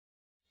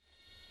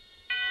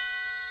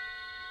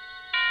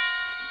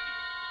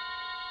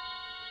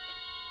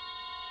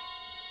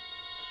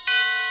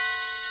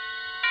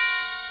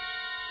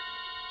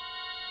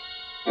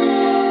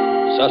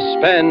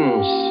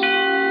Suspense.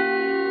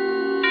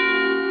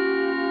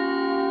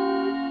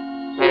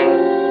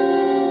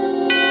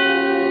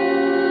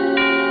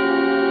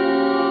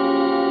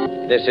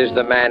 This is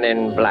the Man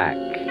in Black,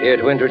 here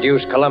to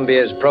introduce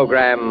Columbia's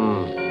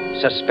program,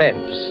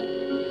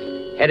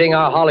 Suspense. Heading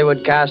our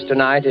Hollywood cast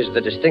tonight is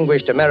the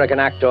distinguished American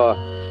actor,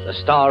 the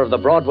star of the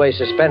Broadway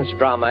suspense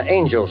drama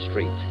Angel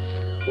Street,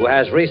 who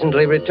has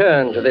recently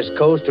returned to this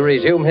coast to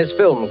resume his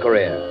film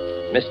career,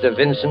 Mr.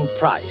 Vincent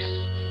Price.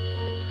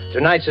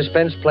 Tonight's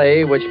suspense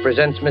play, which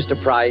presents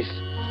Mr. Price,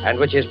 and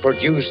which is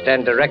produced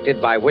and directed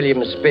by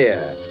William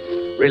Spear,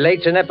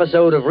 relates an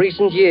episode of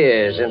recent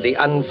years in the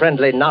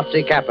unfriendly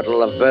Nazi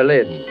capital of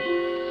Berlin.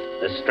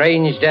 The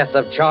Strange Death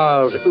of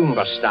Charles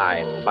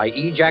Umberstein by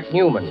E. Jack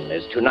Newman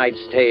is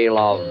tonight's tale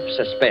of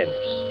suspense.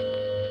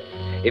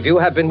 If you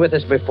have been with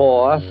us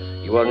before,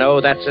 you will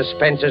know that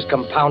suspense is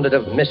compounded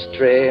of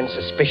mystery and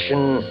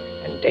suspicion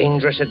and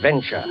dangerous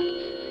adventure.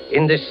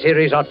 In this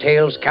series are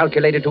tales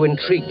calculated to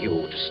intrigue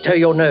you, to stir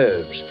your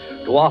nerves,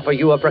 to offer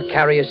you a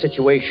precarious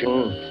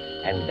situation,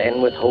 and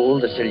then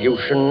withhold the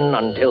solution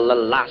until the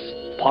last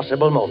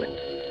possible moment.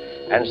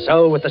 And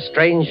so, with the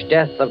strange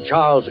death of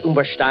Charles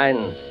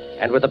Umberstein,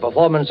 and with the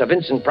performance of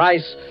Vincent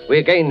Price, we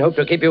again hope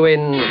to keep you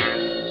in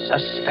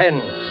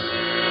suspense.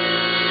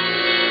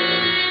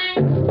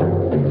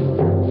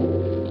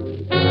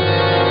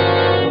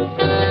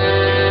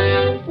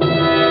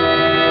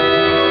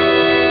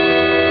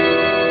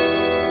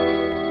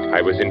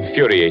 I was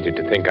infuriated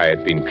to think I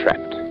had been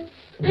trapped.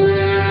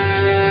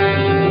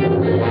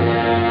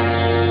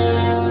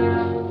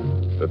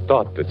 The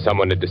thought that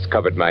someone had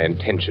discovered my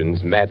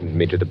intentions maddened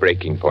me to the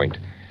breaking point.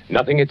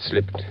 Nothing had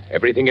slipped.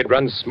 Everything had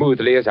run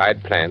smoothly as I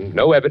had planned.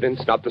 No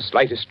evidence, not the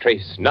slightest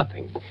trace,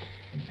 nothing.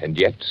 And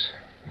yet,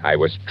 I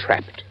was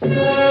trapped.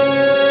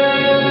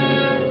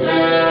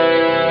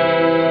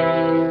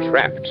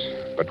 Trapped.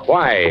 But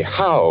why?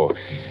 How?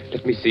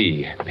 Let me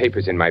see.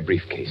 Papers in my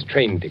briefcase,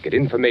 train ticket,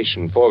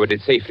 information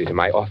forwarded safely to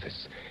my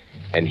office.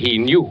 And he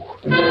knew.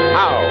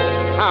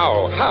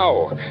 How?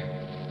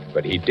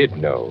 But he did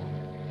know.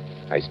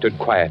 I stood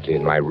quietly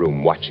in my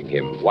room, watching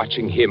him,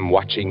 watching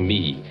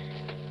me,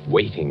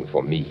 waiting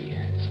for me,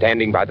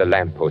 standing by the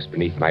lamppost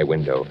beneath my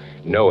window,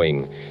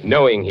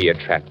 knowing he had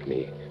trapped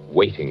me,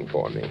 waiting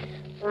for me.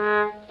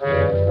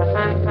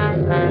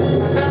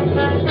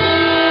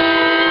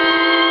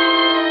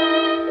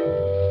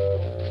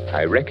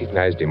 I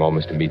recognized him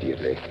almost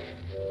immediately.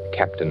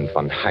 Captain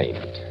von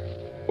Hind.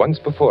 Once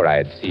before I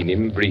had seen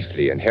him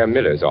briefly in Herr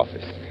Miller's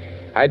office.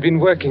 I had been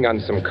working on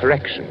some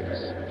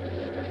corrections.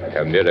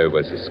 Herr Miller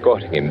was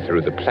escorting him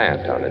through the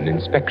plant on an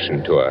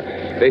inspection tour.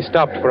 They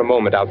stopped for a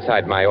moment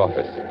outside my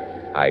office.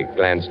 I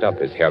glanced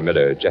up as Herr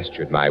Miller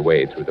gestured my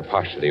way through the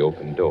partially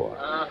open door.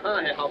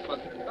 Aha, Herr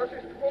Hauptmann. Das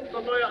ist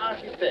unser neuer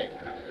Architekt.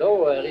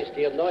 So, ist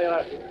Ihr neuer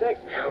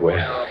Architekt?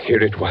 Well,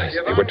 here it was.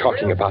 They were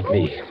talking about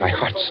me. My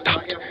heart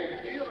stopped.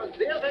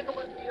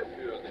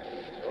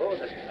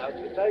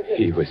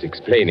 He was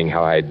explaining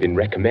how I had been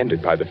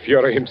recommended by the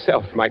Führer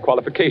himself, my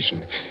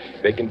qualification.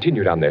 They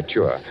continued on their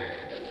tour.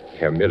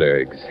 Herr Miller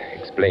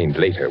explained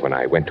later when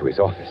I went to his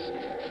office.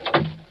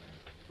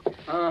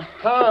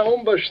 Aha,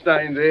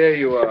 Umberstein, there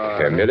you are.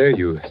 Herr Miller,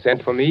 you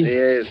sent for me?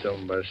 Yes,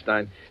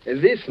 Umberstein.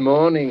 This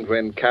morning,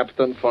 when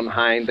Captain von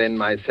Hind and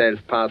myself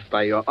passed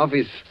by your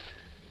office,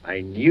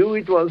 I knew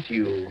it was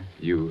you.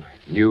 You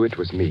knew it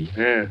was me?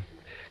 Yeah.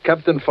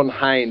 Captain von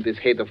Hind is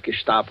head of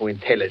Gestapo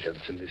intelligence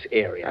in this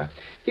area.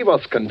 He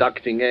was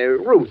conducting a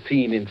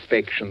routine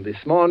inspection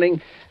this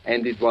morning,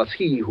 and it was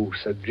he who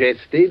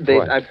suggested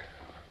that What?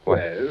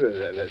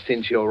 Well,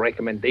 since your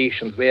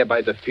recommendations were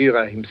by the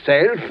Führer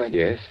himself...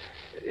 Yes?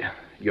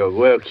 Your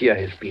work here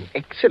has been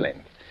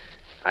excellent.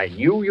 I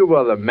knew you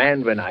were the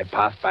man when I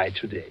passed by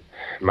today.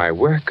 My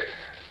work?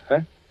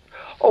 Huh?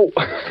 Oh,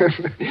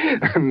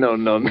 no,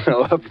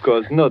 of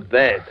course, not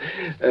that.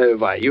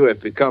 Why, you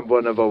have become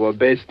one of our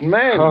best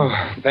men. Oh,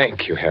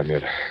 thank you, Herr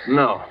Miller.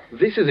 No,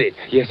 this is it.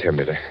 Yes, Herr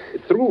Miller.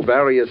 Through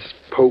various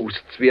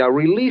posts, we are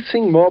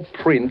releasing more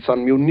prints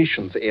on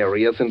munitions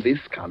areas in this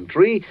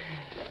country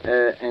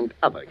and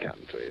other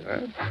countries.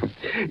 Huh?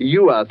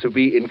 You are to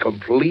be in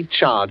complete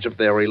charge of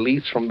their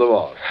release from the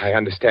war. I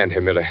understand,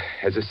 Herr Miller.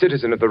 As a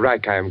citizen of the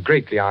Reich, I am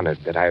greatly honored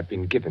that I have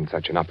been given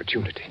such an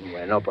opportunity.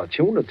 An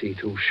opportunity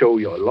to show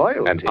your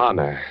loyalty. An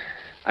honor.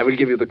 I will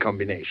give you the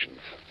combinations.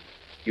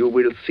 You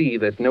will see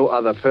that no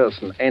other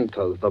person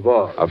enters the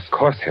war. Of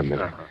course, Herr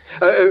Miller.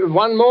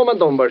 One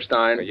moment,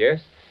 Umberstein.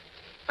 Yes?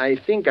 I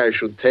think I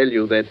should tell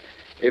you that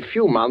a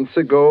few months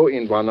ago,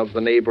 in one of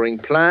the neighboring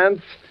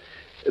plants,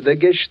 the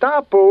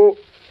Gestapo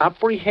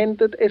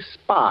apprehended a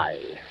spy.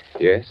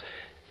 Yes?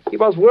 He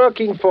was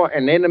working for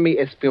an enemy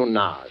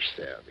espionage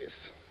service,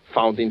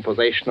 found in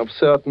possession of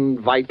certain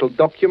vital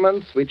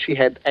documents which he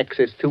had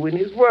access to in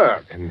his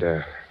work. And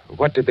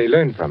what did they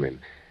learn from him?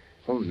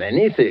 Oh,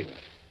 many things.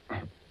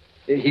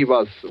 He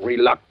was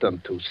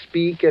reluctant to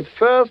speak at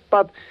first,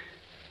 but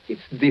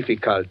it's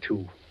difficult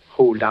to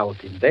hold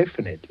out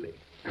indefinitely.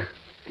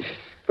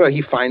 Well,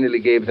 he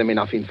finally gave them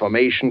enough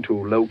information to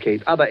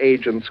locate other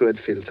agents who had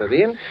filtered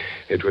in.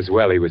 It was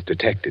well he was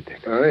detected.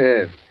 Oh,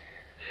 yeah.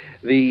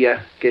 The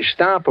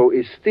Gestapo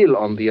is still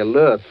on the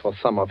alert for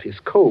some of his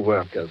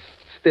co-workers,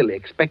 still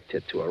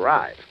expected to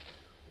arrive.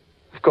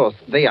 Of course,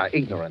 they are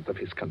ignorant of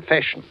his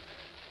confession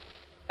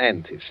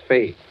and his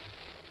fate.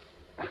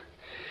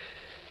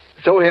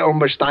 So, Herr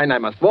Umberstein, I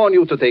must warn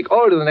you to take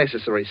all the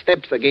necessary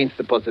steps against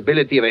the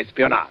possibility of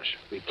espionage.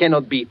 We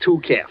cannot be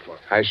too careful.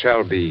 I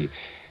shall be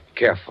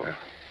careful.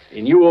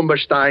 In you,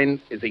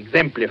 Umberstein, is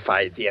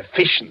exemplified the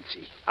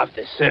efficiency of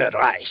the Third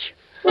Reich.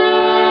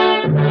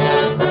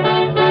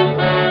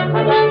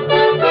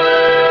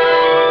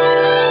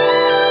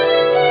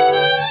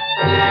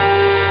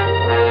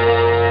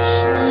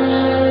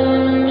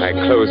 I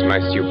closed my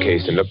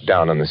suitcase and looked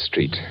down on the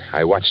street.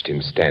 I watched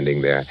him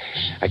standing there.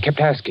 I kept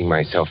asking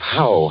myself,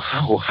 how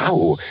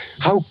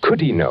could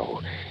he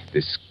know?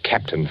 This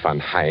Captain von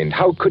Hind,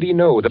 how could he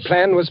know? The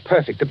plan was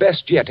perfect, the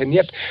best yet, and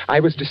yet I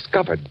was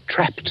discovered,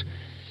 trapped.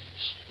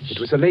 It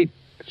was a late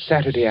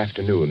Saturday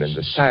afternoon, and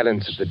the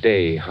silence of the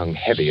day hung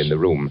heavy in the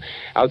room.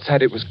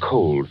 Outside it was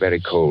cold, very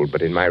cold,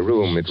 but in my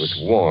room it was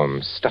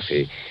warm,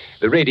 stuffy.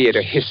 The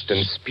radiator hissed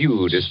and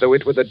spewed as though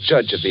it were the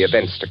judge of the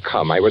events to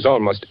come. I was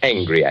almost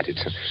angry at it.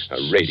 A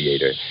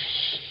radiator.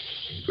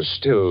 It was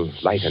still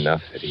light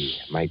enough that he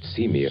might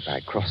see me if I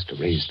crossed to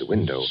raise the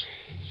window.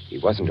 He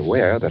wasn't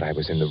aware that I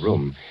was in the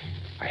room.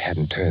 I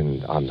hadn't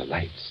turned on the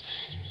lights.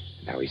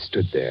 Now he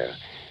stood there,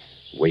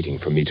 waiting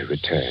for me to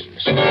return.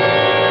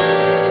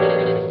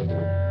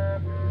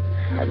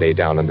 I lay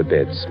down on the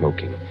bed,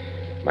 smoking,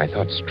 my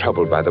thoughts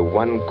troubled by the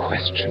one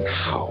question,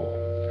 how?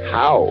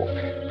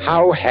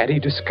 How had he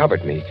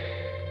discovered me?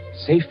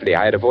 Safely,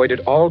 I had avoided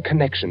all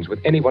connections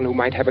with anyone who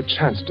might have a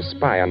chance to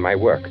spy on my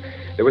work.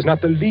 There was not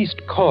the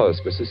least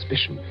cause for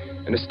suspicion.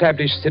 An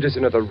established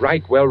citizen of the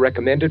Reich,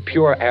 well-recommended,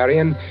 pure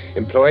Aryan,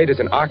 employed as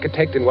an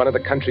architect in one of the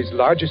country's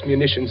largest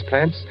munitions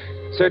plants.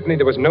 Certainly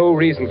there was no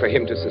reason for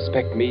him to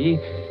suspect me.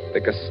 The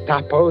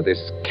Gestapo,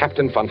 this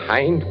Captain von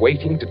Hind,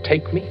 waiting to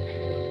take me.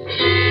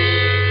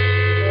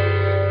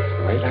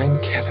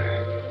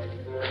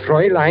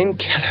 Fräulein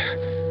Keller.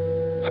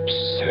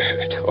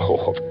 Absurd.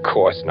 Oh, of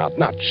course not.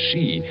 Not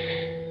she.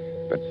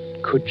 But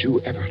could you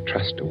ever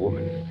trust a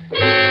woman?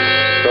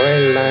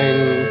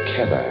 Fräulein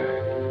Keller.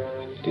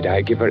 Did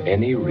I give her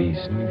any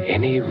reason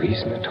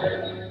at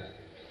all?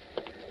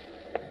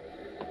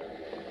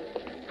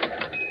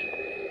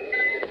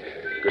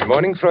 Good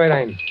morning,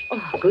 Fräulein.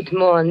 Oh, good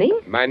morning.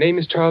 My name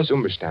is Charles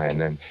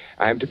Umberstein, and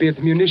I am to be at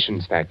the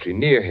munitions factory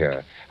near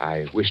here.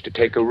 I wish to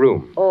take a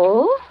room.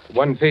 Oh?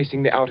 One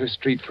facing the outer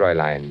street,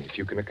 Fräulein, if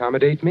you can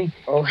accommodate me.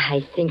 Oh,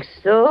 I think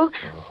so.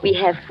 We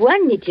have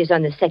one. It is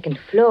on the second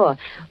floor,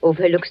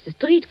 overlooks the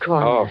street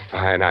corner. Oh,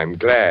 fine. I'm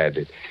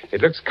glad.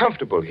 It looks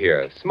comfortable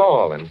here,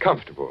 small and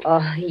comfortable.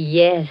 Oh,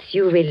 yes,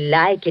 you will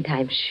like it,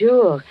 I'm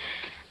sure.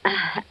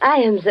 I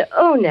am the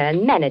owner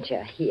and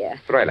manager here.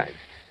 Fräulein.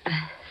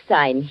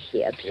 Sign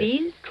here,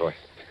 please. Yes, of course.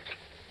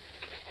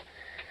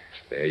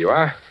 There you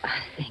are.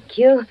 Thank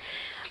you.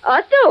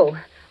 Otto,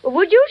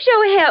 would you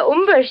show Herr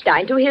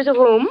Umberstein to his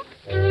room?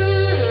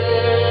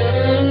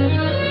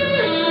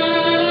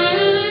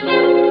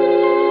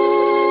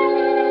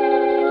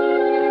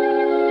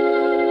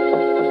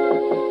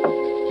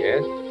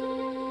 Yes?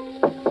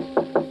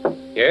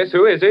 Yes,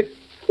 who is it?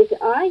 It's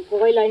I,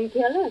 Fräulein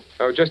Keller.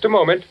 Oh, just a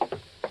moment.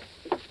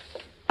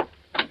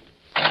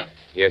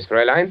 Yes,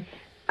 Fräulein?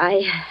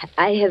 I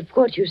have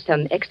brought you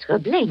some extra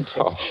blankets.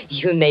 Oh.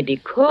 You may be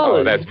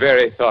cold. Oh, that's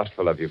very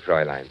thoughtful of you,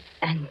 Fräulein.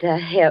 And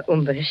Herr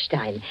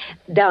Umberstein,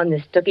 down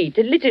the street,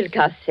 a little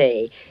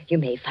cafe. You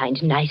may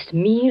find nice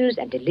meals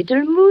and a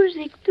little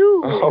music,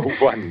 too. Oh,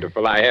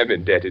 wonderful. I am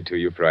indebted to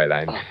you,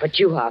 Fräulein. Oh, but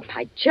you are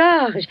my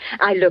charge.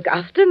 I look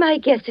after my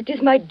guests. It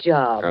is my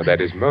job. Oh,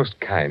 that is most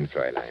kind,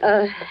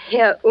 Fräulein.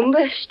 Herr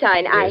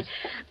Umberstein, Yes?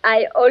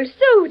 I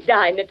also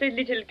dine at a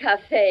little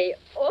cafe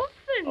often.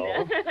 Oh. I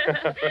hope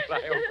I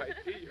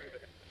see you there.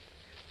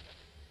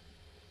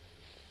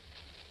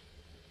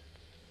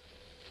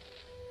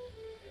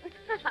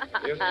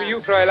 Here's to you,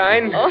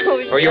 Fräulein,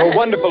 for your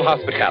wonderful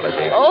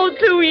hospitality. Oh,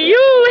 to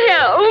you,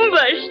 Herr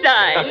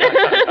Umberstein.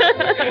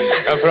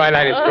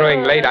 Fräulein, it's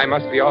growing late. I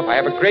must be off. I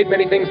have a great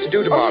many things to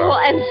do tomorrow. Oh,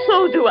 and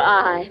so do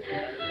I.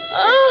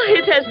 Oh,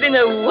 it has been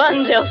a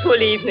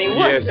wonderful evening.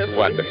 Wonderful. Yes,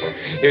 wonderful.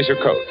 Here's your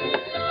coat.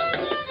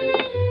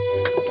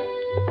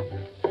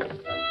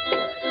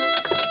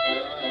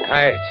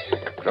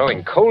 It's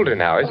growing colder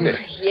now, isn't it?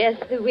 Yes,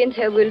 the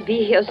winter will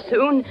be here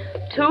soon.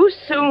 Too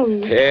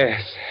soon.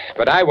 Yes,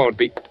 but I won't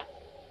be.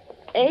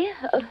 Eh?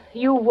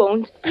 You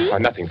won't be? Oh,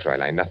 nothing,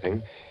 Fräulein,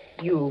 nothing.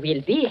 You will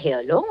be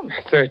here long.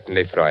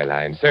 Certainly,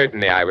 Fräulein,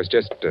 certainly. I was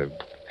just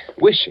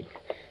wishing.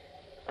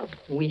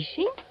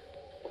 Wishing?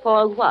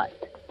 For what?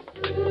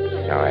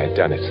 No, I had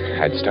done it.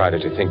 I'd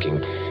started to thinking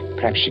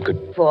perhaps she could...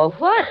 For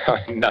what? Oh,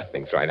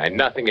 nothing, Fräulein,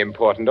 nothing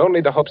important.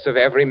 Only the hopes of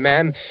every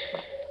man.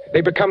 They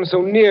become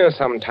so near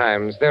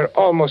sometimes. They're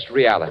almost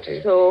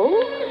reality. So?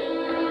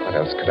 What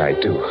else could I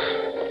do?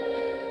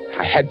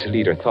 I had to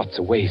lead her thoughts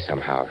away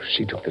somehow.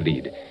 She took the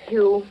lead.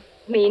 You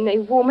mean a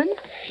woman?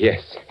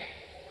 Yes.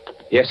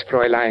 Yes,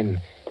 Fräulein.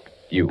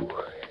 You.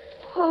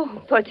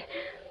 Oh, but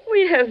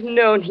we have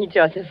known each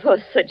other for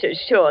such a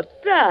short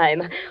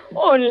time.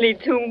 Only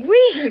 2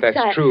 weeks.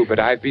 That's true, but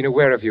I've been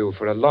aware of you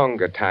for a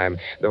longer time,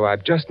 though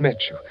I've just met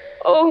you.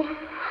 Oh,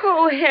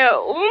 Herr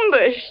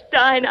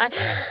Umberstein,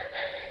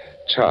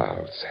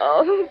 Charles.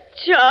 Oh,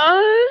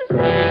 Charles?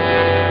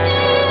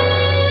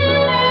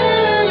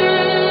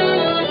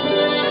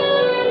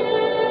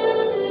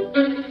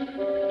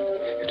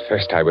 At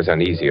first I was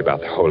uneasy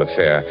about the whole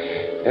affair.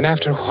 And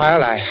after a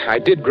while, I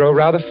did grow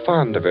rather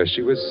fond of her.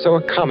 She was so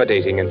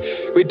accommodating, and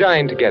we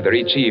dined together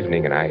each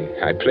evening, and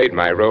I played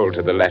my role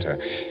to the letter.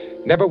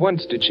 Never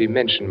once did she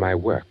mention my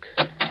work.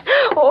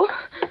 Oh.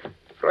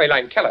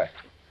 Fräulein Keller,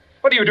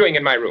 what are you doing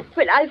in my room?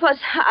 Well, I was...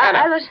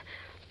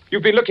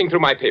 You've been looking through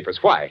my papers.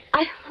 Why?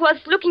 I was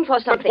looking for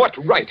something. But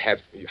what right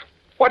have you?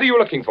 What are you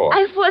looking for?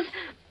 I was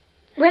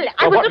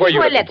looking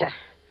for a letter.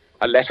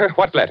 A letter?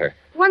 What letter?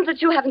 One that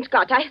you haven't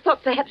got. I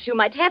thought perhaps you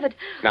might have it.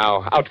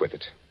 Now, out with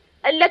it.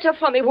 A letter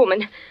from a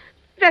woman.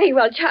 Very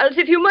well, Charles,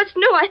 if you must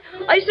know,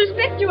 I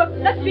suspect you of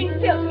nothing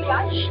filled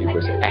me. She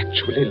was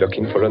actually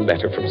looking for a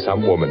letter from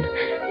some woman.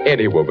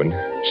 Any woman.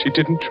 She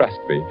didn't trust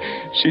me.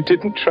 She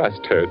didn't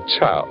trust her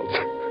Charles.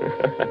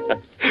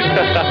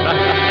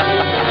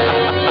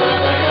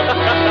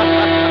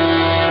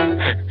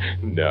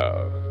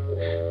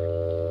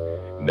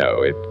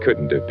 No, it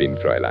couldn't have been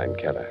Fräulein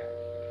Keller.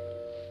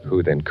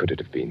 Who then could it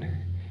have been?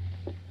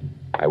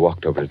 I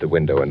walked over to the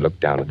window and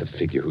looked down at the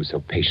figure who so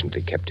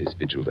patiently kept his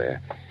vigil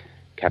there.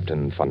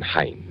 Captain von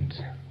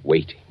Hind,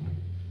 waiting.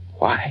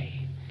 Why?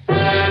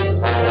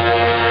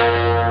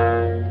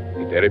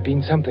 If there had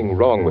been something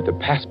wrong with the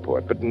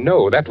passport, but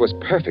no, that was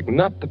perfect,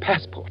 not the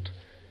passport.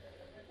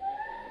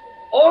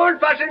 All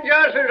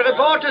passengers will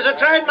report to the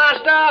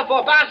trainmaster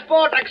for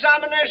passport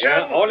examination.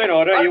 Yeah, all in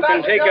order. You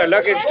can take your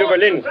luggage to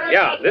Berlin.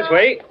 Yeah, this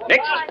way.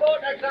 Next.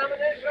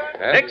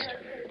 Next.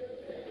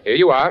 Here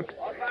you are.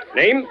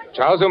 Name?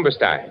 Charles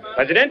Umberstein.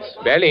 Residence?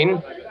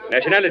 Berlin.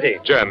 Nationality?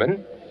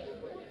 German.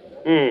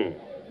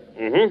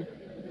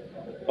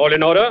 All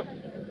in order.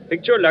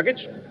 Picture,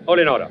 luggage, all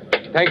in order.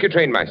 Thank you,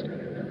 trainmaster.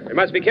 You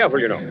must be careful,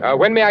 you know.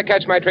 When may I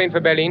catch my train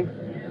for Berlin?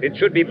 It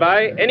should be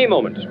by any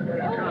moment.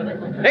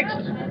 Next.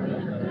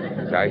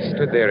 As I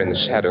stood there in the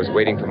shadows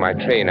waiting for my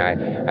train, I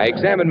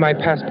examined my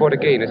passport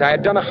again, as I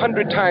had done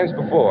 100 times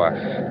before.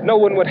 No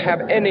one would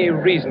have any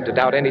reason to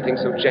doubt anything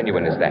so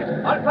genuine as that.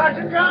 All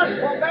passengers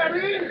for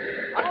Berlin!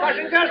 All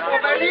passengers for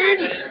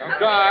Berlin!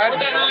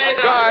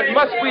 Guard,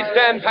 must we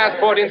stand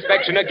passport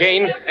inspection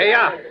again?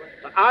 Yeah.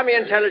 The Army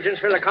Intelligence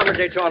will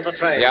accommodate you on the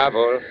train.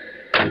 Jawohl.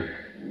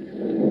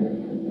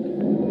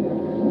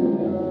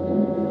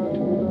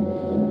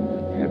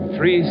 At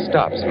 3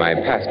 stops, my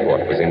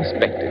passport was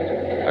inspected.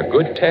 A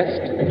good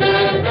test?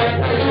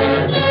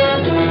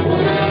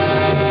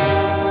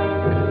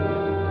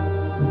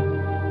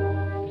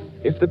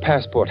 If the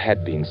passport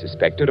had been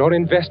suspected or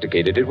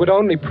investigated, it would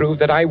only prove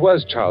that I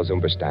was Charles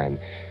Umberstein.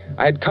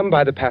 I had come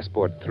by the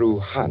passport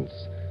through Hans.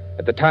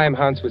 At the time,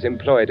 Hans was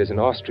employed as an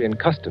Austrian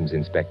customs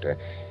inspector.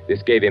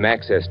 This gave him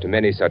access to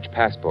many such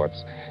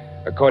passports.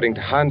 According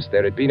to Hans,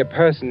 there had been a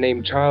person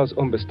named Charles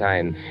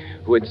Umberstein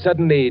who had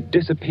suddenly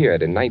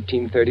disappeared in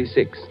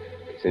 1936.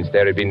 Since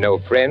there had been no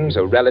friends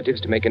or relatives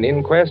to make an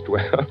inquest,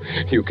 well,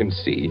 you can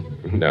see.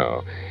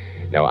 No,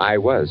 I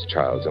was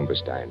Charles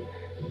Umberstein.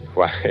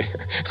 Why,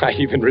 I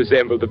even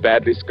resembled the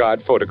badly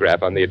scarred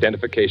photograph on the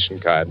identification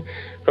card.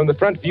 From the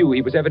front view,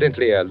 he was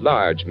evidently a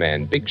large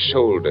man, big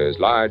shoulders,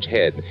 large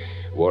head,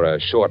 wore a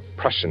short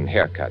Prussian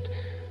haircut.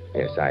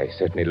 Yes, I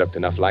certainly looked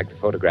enough like the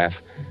photograph.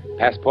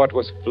 Passport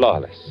was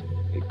flawless.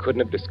 He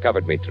couldn't have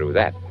discovered me through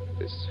that,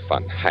 this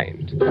von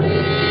Hind.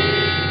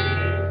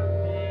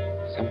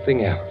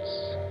 Something else.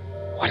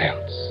 What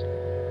else?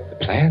 The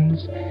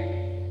plans?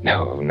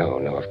 No,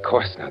 of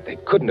course not. They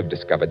couldn't have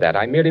discovered that.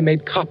 I merely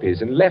made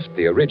copies and left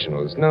the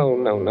originals. No,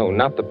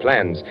 not the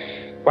plans.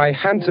 Why,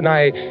 Hans and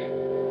I...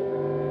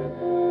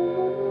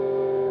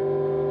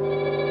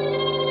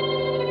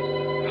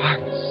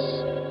 Hans.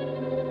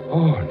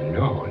 Oh,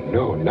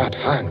 no, not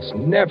Hans.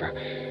 Never.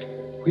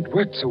 We'd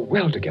worked so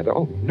well together.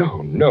 Oh,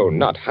 no,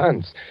 not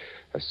Hans.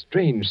 A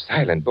strange,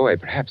 silent boy,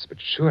 perhaps, but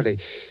surely...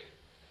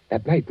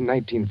 That night in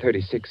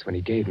 1936, when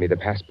he gave me the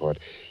passport,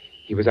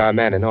 he was our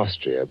man in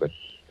Austria, but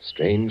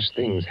strange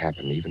things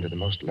happen even to the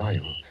most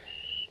loyal.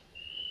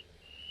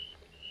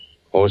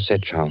 All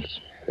set, Charles.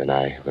 Then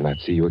I will not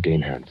see you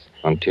again, Hans.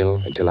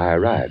 Until I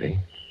arrive, eh?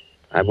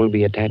 I will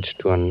be attached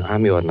to an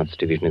Army Ordnance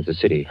Division in the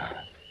city.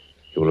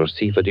 You will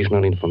receive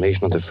additional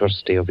information on the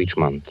first day of each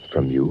month.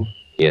 From you?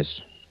 Yes.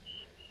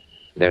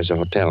 There's a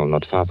hotel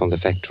not far from the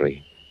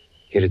factory.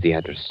 Here is the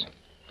address.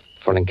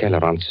 Fräulein Keller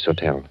runs this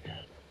hotel.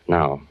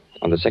 Now,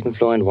 on the second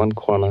floor in one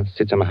corner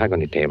sits a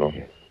mahogany table.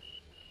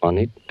 On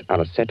it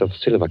are a set of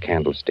silver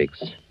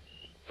candlesticks.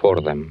 4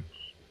 of them.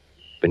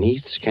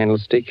 Beneath the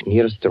candlestick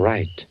nearest the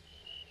right,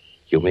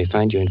 you may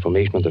find your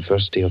information on the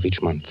first day of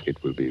each month.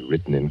 It will be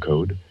written in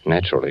code?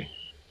 Naturally.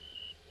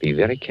 Be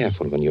very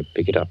careful when you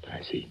pick it up.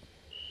 I see.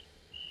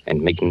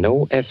 and make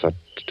no effort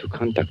to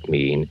contact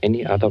me in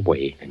any other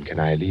way. And can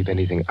I leave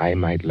anything I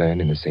might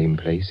learn in the same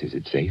place? Is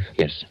it safe?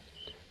 Yes.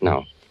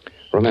 Now,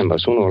 remember,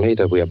 sooner or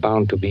later we are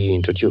bound to be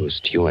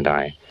introduced, you and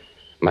I.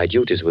 My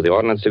duties with the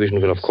Ordnance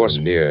Division will, of course... So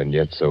near and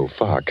yet so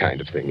far kind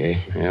of thing, eh?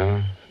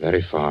 Yeah,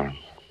 very far.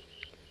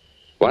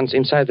 Once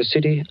inside the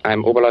city,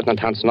 I'm Oberleutnant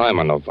Hans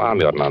Neumann of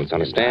Army Ordnance,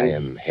 understand? I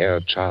am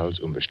Herr Charles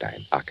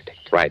Umberstein,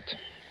 architect. Right.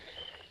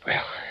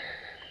 Well,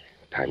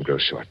 time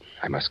grows short.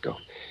 I must go.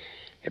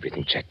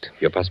 Everything checked.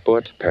 Your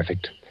passport?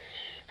 Perfect.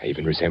 I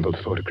even resemble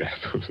the photograph.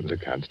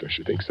 Look, Hans, don't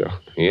you think so?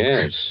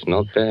 Yes,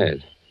 not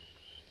bad.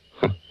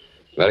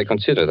 Very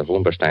considerate of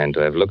Umberstein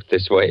to have looked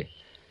this way.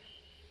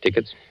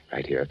 Tickets?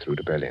 Right here, through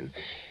to Berlin.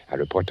 I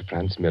report to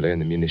Franz Miller in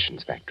the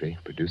munitions factory,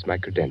 produce my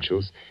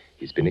credentials.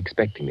 He's been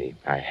expecting me.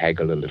 I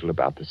haggle a little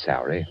about the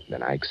salary,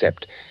 then I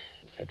accept.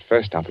 At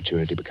first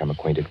opportunity, become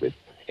acquainted with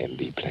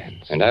MB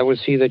plans. And I will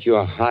see that you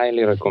are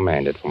highly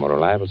recommended from a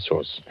reliable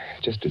source.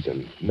 Just as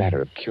a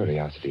matter of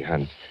curiosity,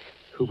 Hans,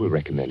 who will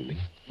recommend me?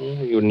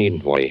 Oh, you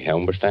needn't worry, Herr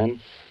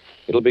Umberstein.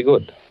 It'll be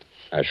good,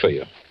 I assure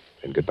you.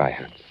 Then goodbye,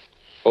 Hans.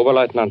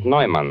 Oberleutnant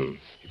Neumann,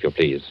 if you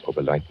please.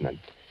 Oberleutnant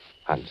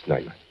Hans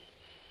Neumann.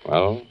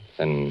 Well,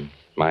 then,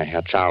 my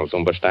Herr Charles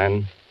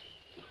Umberstein,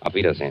 auf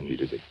Wiedersehen.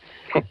 Wiedersehen.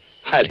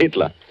 Heil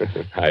Hitler.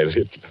 Heil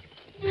Hitler.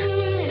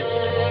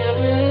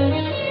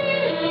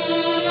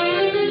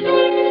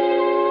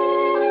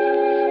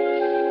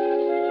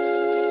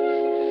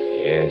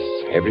 Yes,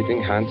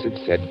 everything Hans had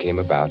said came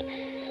about.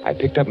 I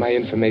picked up my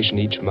information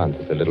each month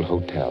at the little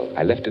hotel.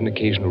 I left an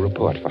occasional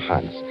report for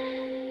Hans.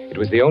 It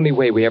was the only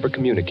way we ever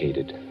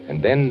communicated.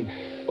 And then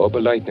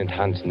Oberleutnant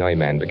Hans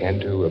Neumann began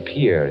to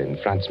appear in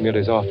Franz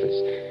Müller's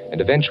office. And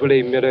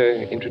eventually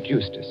Müller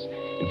introduced us.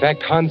 In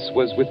fact, Hans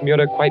was with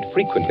Müller quite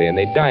frequently, and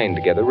they dined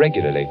together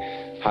regularly.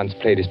 Hans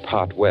played his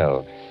part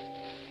well.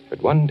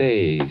 But one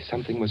day,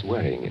 something was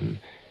worrying him.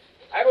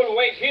 I will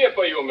wait here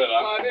for you, Miller.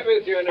 I'll be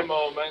with you in a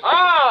moment.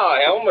 Ah,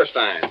 Herr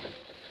Umberstein.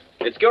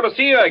 It's good to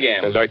see you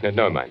again. Lieutenant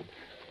Neumann.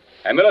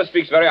 Herr Miller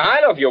speaks very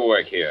highly of your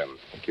work here.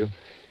 Thank you.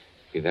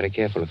 Be very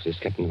careful of this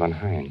Captain Von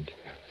Hind.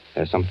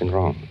 There's something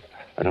wrong.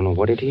 I don't know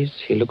what it is.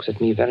 He looks at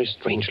me very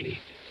strangely.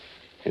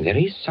 And there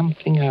is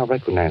something I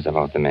recognize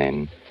about the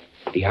man.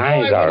 The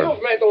eyes are...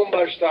 You've met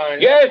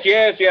Umberstein. Yes.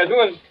 We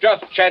were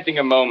just chatting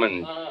a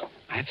moment.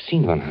 I've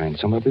seen Von Hind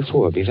somewhere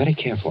before. Be very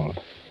careful.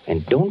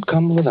 And don't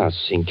come with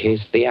us in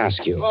case they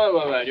ask you.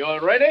 Well, you all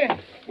ready?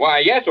 Why,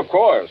 yes, of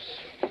course.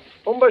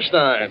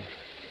 Umberstein,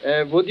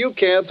 would you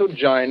care to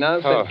join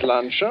us at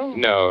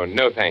luncheon?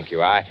 No, thank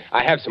you. I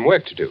have some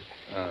work to do.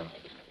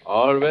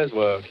 Always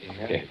working.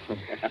 Yes.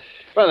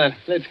 Well, then,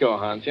 let's go,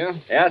 Hans, yeah?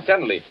 Yeah,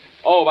 certainly.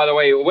 Oh, by the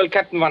way, will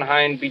Captain Von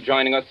Hind be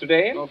joining us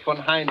today? Oh, Von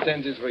Hind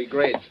sends his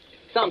regrets.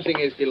 Something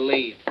is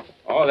delayed.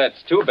 Oh,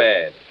 that's too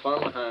bad.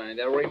 Von Hind,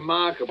 a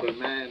remarkable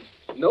man.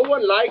 No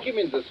one like him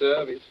in the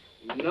service.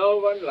 No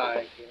one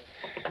like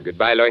him.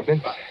 Goodbye,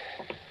 Lieutenant.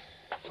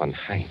 Von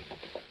Hind.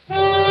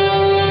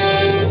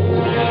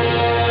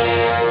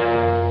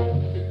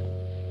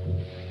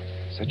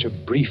 Such a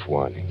brief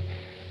warning.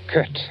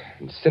 Curt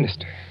and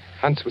sinister.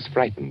 Hans was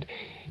frightened.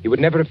 He would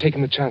never have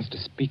taken the chance to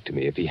speak to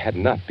me if he had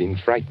not been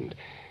frightened.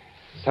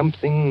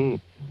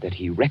 Something that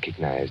he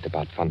recognized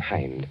about Von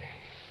Hind.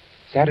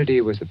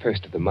 Saturday was the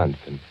first of the month,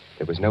 and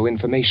there was no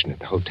information at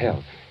the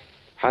hotel.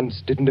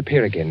 Hans didn't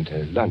appear again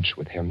to lunch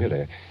with Herr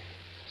Müller.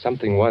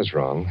 Something was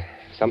wrong.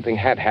 Something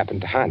had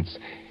happened to Hans.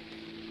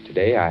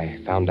 Today I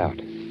found out.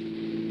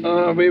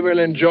 We will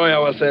enjoy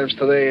ourselves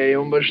today, eh,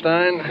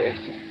 Umberstein? Yes.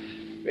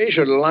 We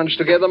should lunch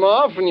together more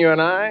often, you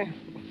and I.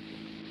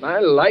 I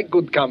like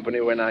good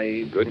company when I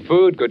eat. Good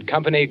food, good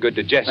company, good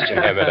digestion,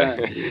 Herr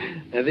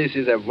Müller. Now, this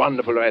is a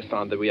wonderful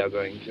restaurant that we are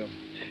going to.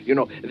 You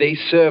know, they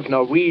serve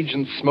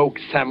Norwegian smoked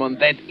salmon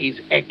that is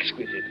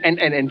exquisite.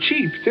 And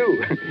cheap,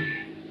 too.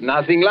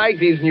 Nothing like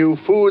these new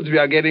foods we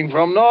are getting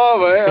from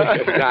Norway.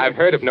 I've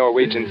heard of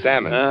Norwegian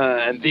salmon.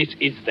 And this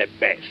is the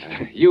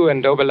best. You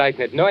and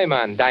Oberleutnant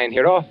Neumann dine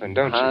here often,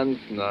 don't you? Hans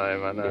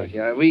Neumann,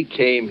 yeah. We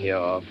came here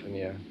often,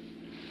 yeah.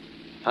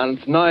 Hans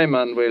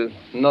Neumann will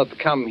not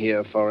come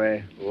here for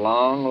a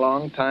long,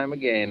 long time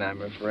again,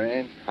 I'm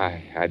afraid.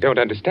 I don't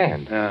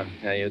understand.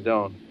 Yeah, you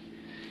don't.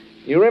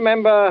 You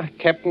remember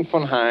Captain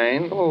Von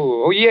Hind?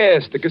 Oh,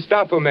 yes, the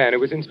Gestapo man who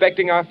was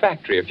inspecting our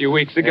factory a few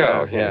weeks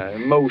ago. Yeah, a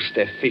most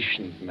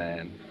efficient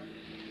man.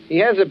 He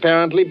has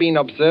apparently been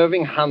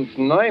observing Hans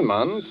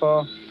Neumann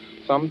for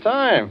some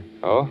time.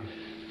 Oh?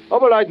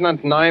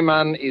 Oberleutnant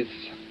Neumann is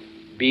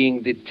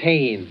being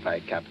detained by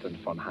Captain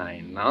Von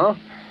Hind, no?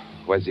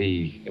 Was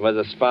he... He was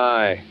a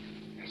spy.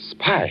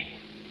 Spy?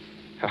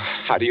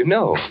 How do you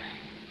know?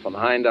 Von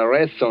Hind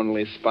arrests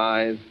only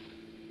spies.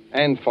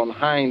 And Von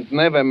Hind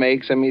never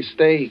makes a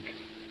mistake.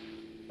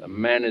 The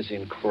man is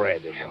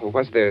incredible.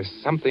 Was there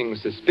something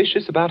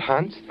suspicious about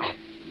Hans?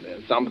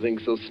 There's something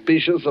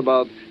suspicious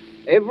about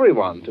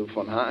everyone to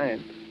Von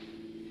Hind.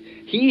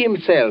 He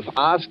himself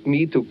asked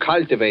me to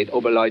cultivate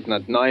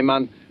Oberleutnant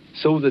Neumann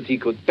so that he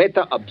could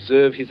better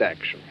observe his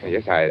actions.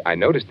 Yes, I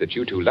noticed that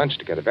you two lunch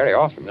together very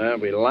often.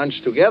 We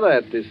lunch together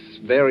at this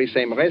very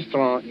same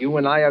restaurant you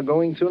and I are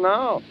going to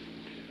now.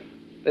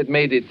 That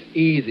made it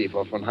easy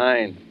for von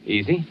Hind.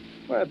 Easy?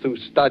 Well, to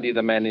study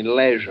the man in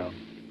leisure.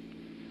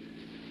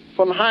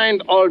 Von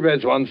Hind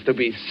always wants to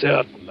be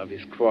certain of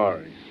his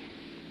quarry.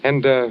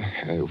 And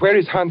where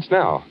is Hans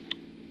now?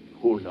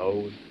 Who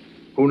knows?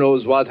 Who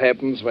knows what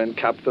happens when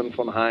Captain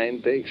von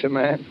Hind takes a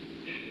man?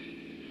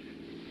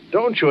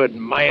 Don't you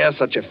admire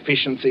such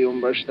efficiency,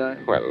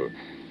 Umberstein? Well,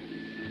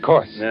 of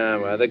course. Yeah,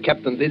 well, the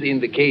captain did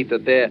indicate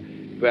that there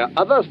were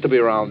others to be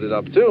rounded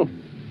up, too.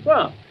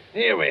 Well,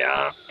 here we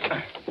are.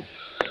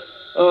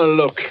 Oh,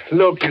 look,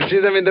 you see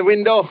them in the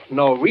window?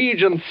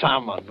 Norwegian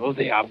salmon. Oh,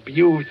 they are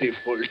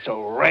beautiful,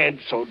 so red,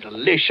 so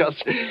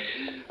delicious.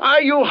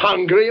 Are you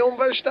hungry,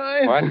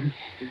 Umberstein? What?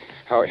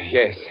 Oh,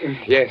 yes.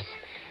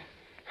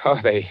 Oh,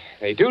 they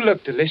do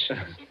look delicious.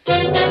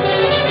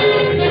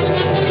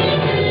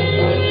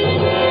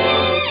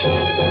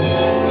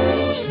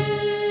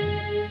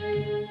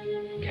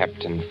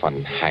 Captain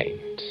von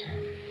Hind.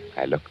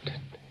 I looked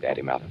at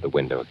him out of the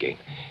window again.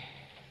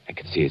 I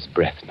could see his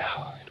breath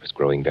now. It was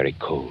growing very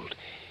cold.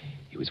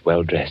 He was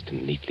well dressed in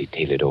a neatly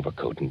tailored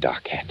overcoat and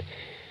dark hat.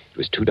 It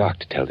was too dark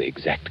to tell the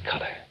exact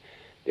color.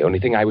 The only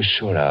thing I was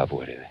sure of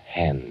were the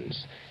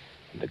hands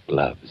and the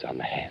gloves on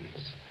the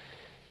hands.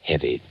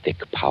 Heavy,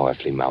 thick,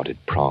 powerfully mounted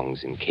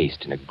prongs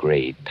encased in a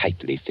gray,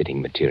 tightly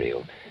fitting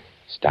material.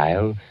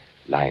 Style,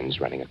 lines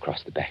running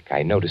across the back.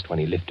 I noticed when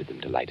he lifted them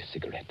to light a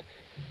cigarette.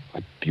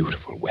 What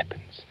beautiful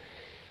weapons.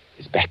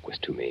 His back was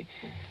to me.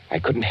 I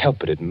couldn't help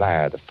but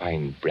admire the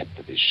fine breadth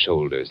of his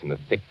shoulders and the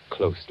thick,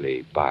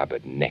 closely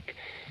barbered neck.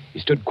 He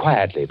stood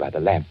quietly by the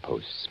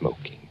lamppost,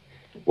 smoking,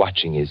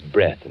 watching his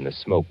breath and the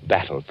smoke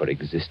battle for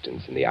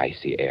existence in the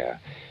icy air.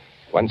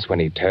 Once when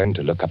he turned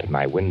to look up at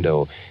my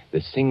window,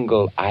 the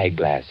single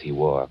eyeglass he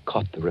wore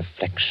caught the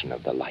reflection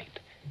of the light.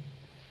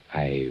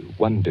 I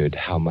wondered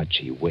how much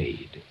he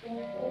weighed.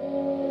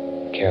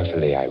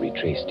 Carefully, I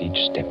retraced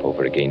each step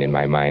over again in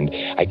my mind.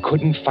 I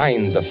couldn't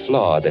find the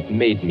flaw that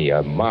made me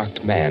a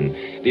marked man.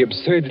 The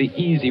absurdly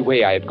easy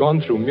way I had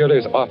gone through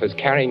Mueller's office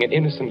carrying an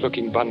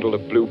innocent-looking bundle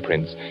of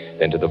blueprints,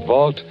 then to the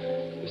vault,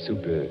 the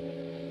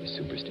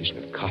superstition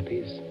of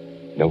copies.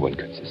 No one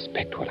could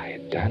suspect what I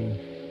had done.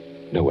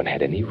 No one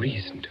had any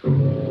reason to.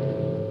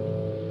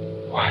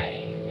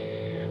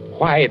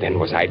 Why then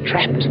was I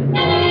trapped?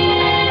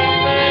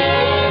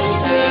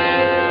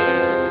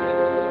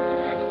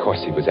 Of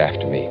course he was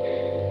after me,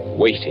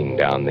 waiting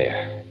down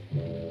there.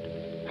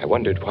 I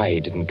wondered why he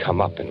didn't come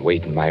up and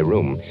wait in my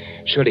room.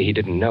 Surely he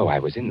didn't know I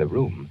was in the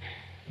room.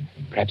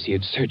 Perhaps he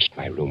had searched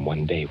my room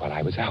one day while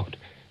I was out.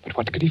 But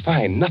what could he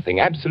find? Nothing,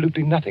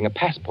 absolutely nothing. A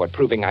passport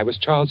proving I was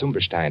Charles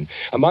Umberstein.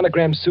 A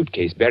monogrammed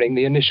suitcase bearing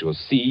the initials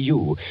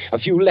C.U. A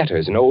few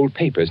letters and old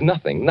papers.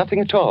 Nothing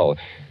at all.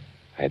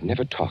 I had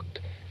never talked.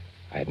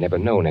 I had never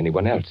known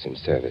anyone else in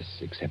service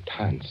except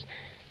Hans.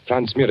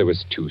 Franz Mueller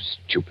was too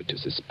stupid to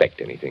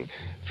suspect anything.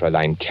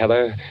 Fräulein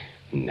Keller,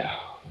 no.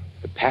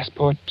 The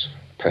passport,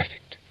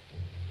 perfect.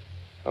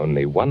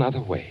 Only one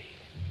other way.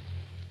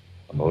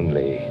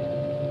 Only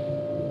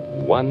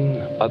one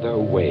other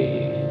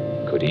way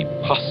could he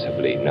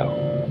possibly know.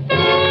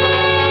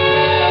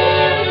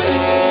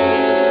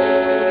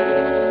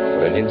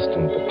 For an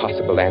instant, the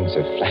possible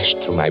answer flashed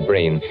through my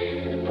brain.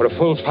 For a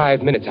full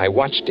 5 minutes, I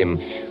watched him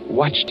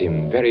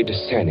very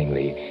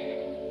discerningly.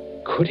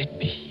 Could it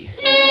be?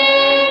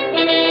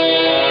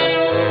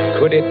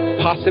 Could it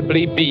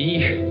possibly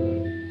be?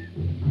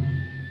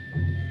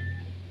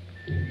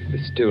 The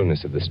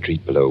stillness of the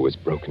street below was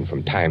broken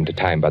from time to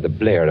time by the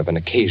blare of an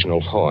occasional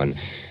horn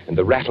and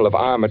the rattle of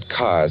armored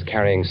cars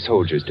carrying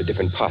soldiers to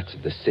different parts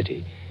of the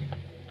city.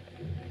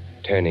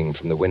 Turning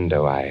from the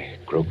window, I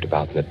groped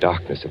about in the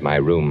darkness of my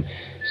room,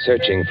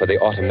 searching for the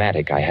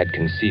automatic I had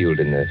concealed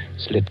in the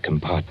slit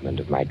compartment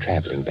of my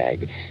traveling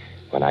bag.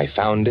 When I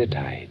found it,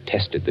 I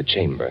tested the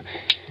chamber.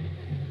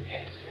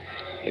 Yes,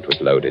 it was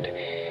loaded.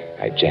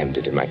 I jammed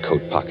it in my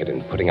coat pocket,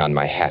 and putting on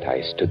my hat,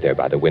 I stood there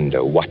by the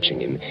window, watching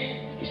him.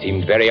 He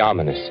seemed very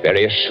ominous,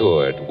 very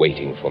assured,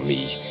 waiting for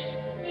me.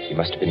 He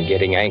must have been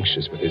getting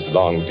anxious with his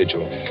long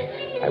vigil.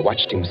 I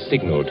watched him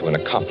signal to an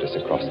accomplice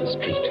across the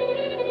street.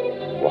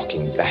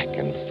 Walking back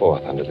and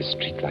forth under the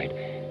streetlight,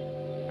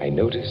 I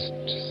noticed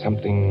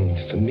something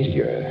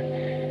familiar.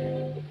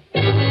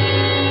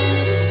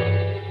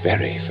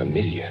 Very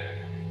familiar.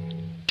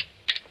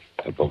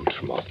 A bolt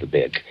from off the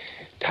bed,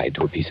 tied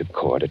to a piece of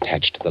cord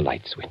attached to the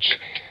light switch.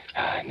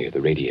 Near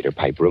the radiator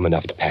pipe, room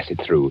enough to pass it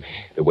through,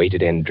 the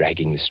weighted end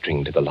dragging the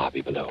string to the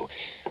lobby below.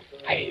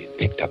 I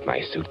picked up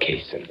my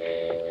suitcase and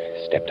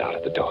stepped out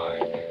of the door.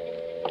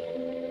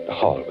 The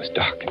hall was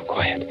dark and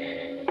quiet.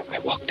 I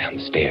walked down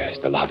the stairs.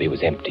 The lobby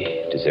was empty,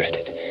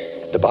 deserted.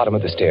 At the bottom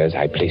of the stairs,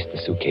 I placed the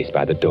suitcase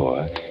by the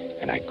door,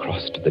 and I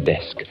crossed to the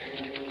desk.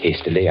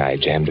 Hastily, I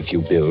jammed a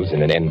few bills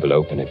in an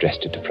envelope and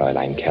addressed it to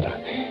Fräulein Keller.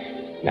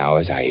 Now,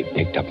 as I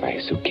picked up my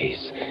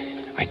suitcase,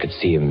 I could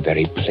see him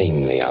very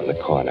plainly on the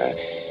corner.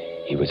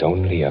 He was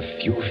only a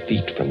few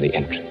feet from the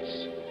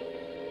entrance.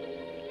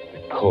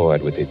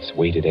 cord with its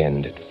weighted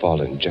end had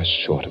fallen just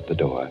short of the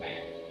door.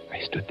 I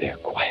stood there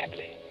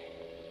quietly.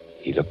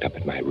 He looked up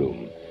at my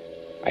room.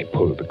 I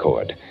pulled the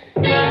cord.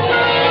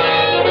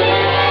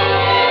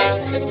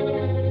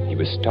 He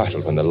was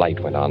startled when the light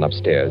went on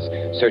upstairs,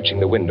 searching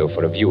the window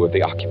for a view of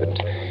the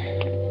occupant.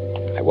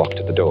 I walked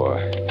to the door.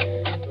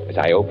 As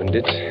I opened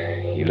it,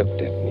 he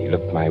looked at me,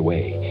 looked my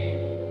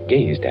way,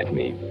 gazed at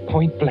me,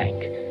 point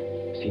blank,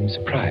 seemed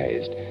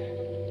surprised.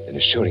 Then,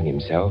 assuring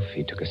himself,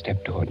 he took a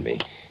step toward me.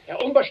 Herr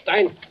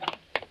Umberstein.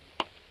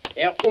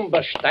 Herr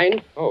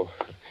Umberstein. Oh,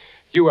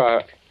 you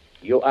are...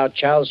 You are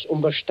Charles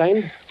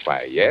Umberstein?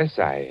 Why, yes,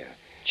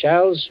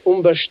 Charles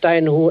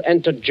Umberstein, who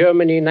entered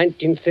Germany in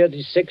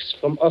 1936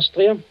 from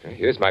Austria?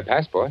 Here's my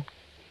passport.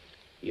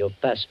 Your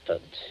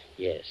passport,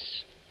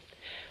 yes.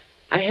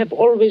 I have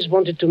always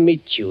wanted to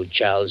meet you,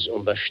 Charles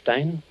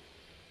Umberstein.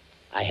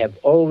 I have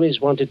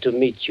always wanted to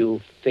meet you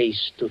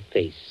face to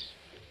face.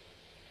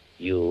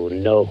 You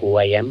know who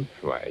I am?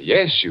 Why,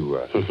 yes, you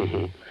are.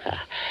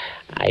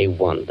 I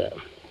wonder.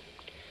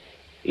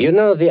 You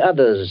know, the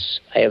others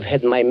I have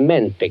had my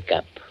men pick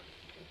up.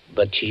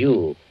 But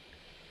you,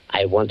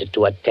 I wanted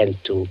to attend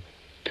to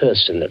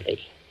personally.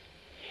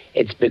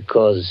 It's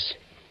because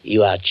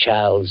you are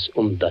Charles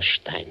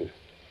Umberstein.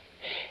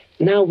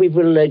 Now we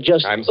will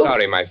just... I'm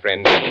sorry, my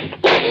friend.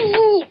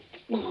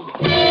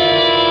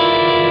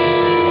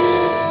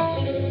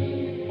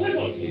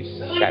 He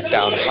sat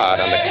down hard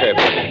on the curb.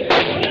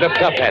 He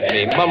looked up at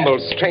me,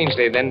 mumbled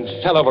strangely, then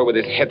fell over with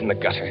his head in the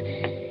gutter.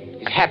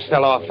 His hat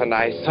fell off, and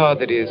I saw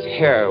that his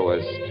hair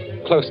was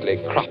closely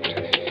cropped.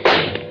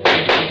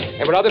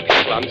 There were other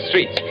people on the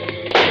streets.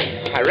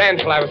 I ran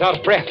till I was out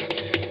of breath.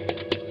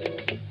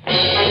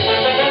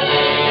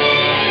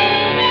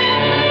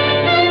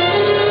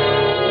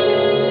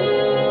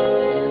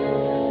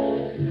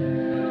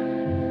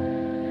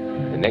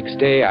 The next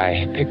day,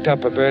 I picked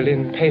up a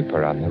Berlin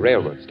paper on the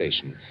railroad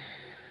station.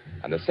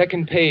 On the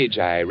second page,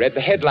 I read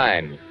the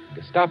headline,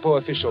 Gestapo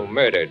official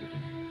murdered.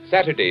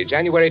 Saturday,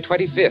 January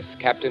 25th,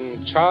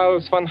 Captain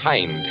Charles von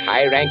Hind,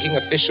 high-ranking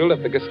official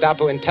of the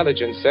Gestapo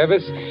intelligence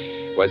service,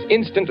 was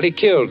instantly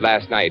killed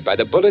last night by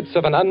the bullets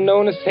of an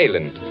unknown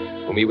assailant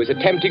whom he was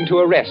attempting to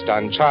arrest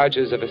on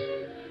charges of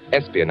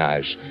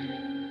espionage.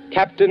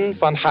 Captain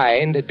von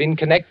Hind had been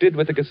connected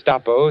with the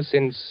Gestapo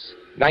since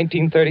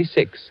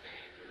 1936.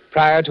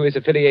 Prior to his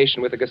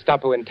affiliation with the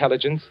Gestapo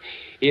intelligence,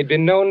 he had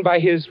been known by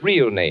his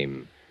real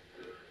name,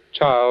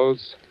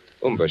 Charles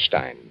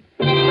Umberstein.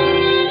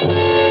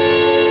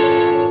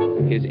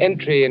 His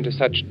entry into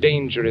such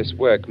dangerous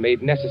work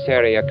made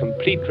necessary a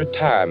complete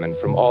retirement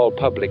from all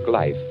public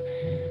life.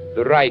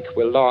 The Reich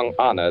will long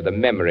honor the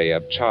memory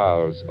of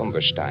Charles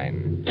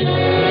Umberstein.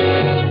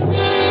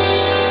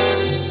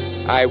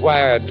 I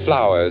wired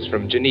flowers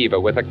from Geneva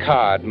with a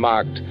card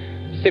marked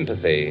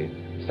Sympathy,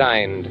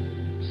 signed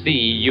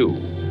C.U.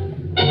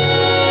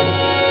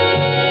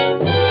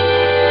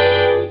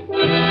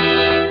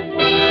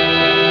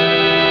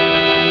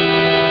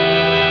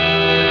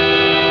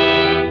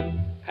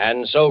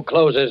 And so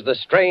closes The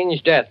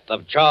Strange Death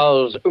of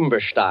Charles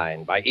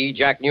Umberstein by E.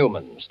 Jack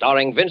Newman,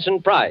 starring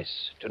Vincent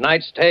Price.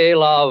 Tonight's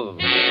tale of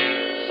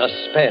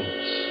suspense.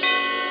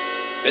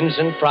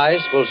 Vincent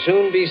Price will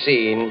soon be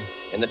seen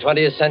in the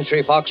 20th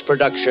Century Fox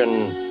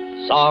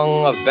production,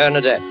 Song of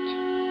Bernadette.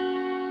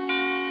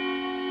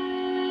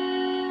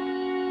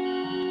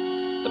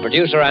 The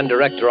producer and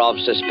director of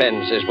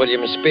Suspense is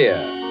William Spear.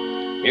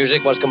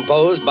 Music was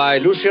composed by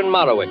Lucien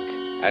Morawick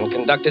and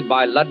conducted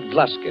by Lud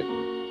Gluskin.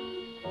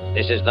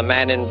 This is the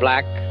Man in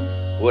Black,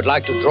 who would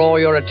like to draw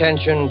your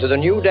attention to the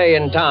new day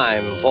and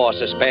time for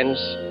Suspense,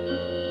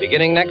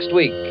 beginning next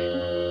week,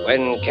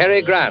 when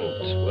Cary Grant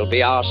will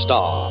be our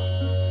star.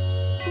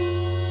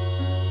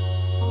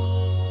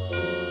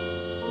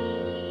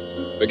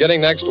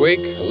 Beginning next week,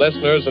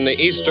 listeners in the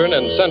Eastern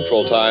and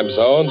Central time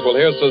zones will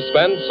hear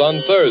Suspense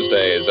on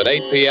Thursdays at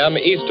 8 p.m.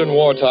 Eastern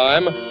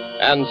Wartime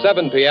and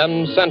 7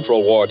 p.m.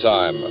 Central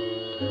Wartime.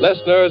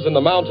 Listeners in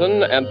the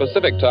Mountain and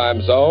Pacific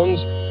time zones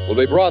will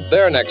be brought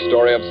their next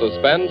story of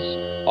suspense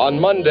on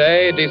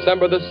Monday,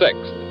 December the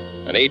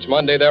 6th, and each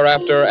Monday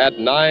thereafter at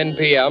 9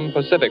 p.m.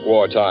 Pacific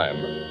Wartime.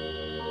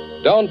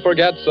 Don't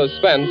forget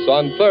Suspense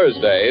on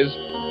Thursdays,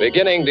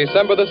 beginning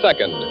December the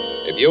 2nd,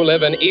 if you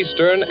live in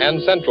Eastern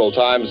and Central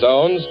time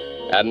zones,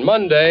 and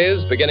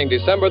Mondays, beginning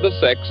December the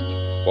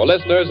 6th, for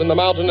listeners in the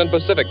Mountain and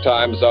Pacific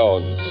time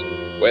zones,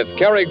 with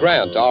Cary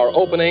Grant, our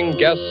opening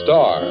guest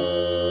star.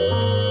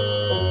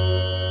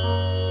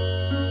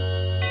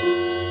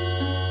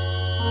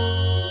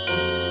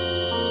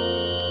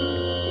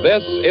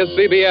 This is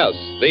CBS,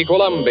 the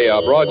Columbia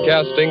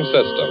Broadcasting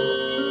System.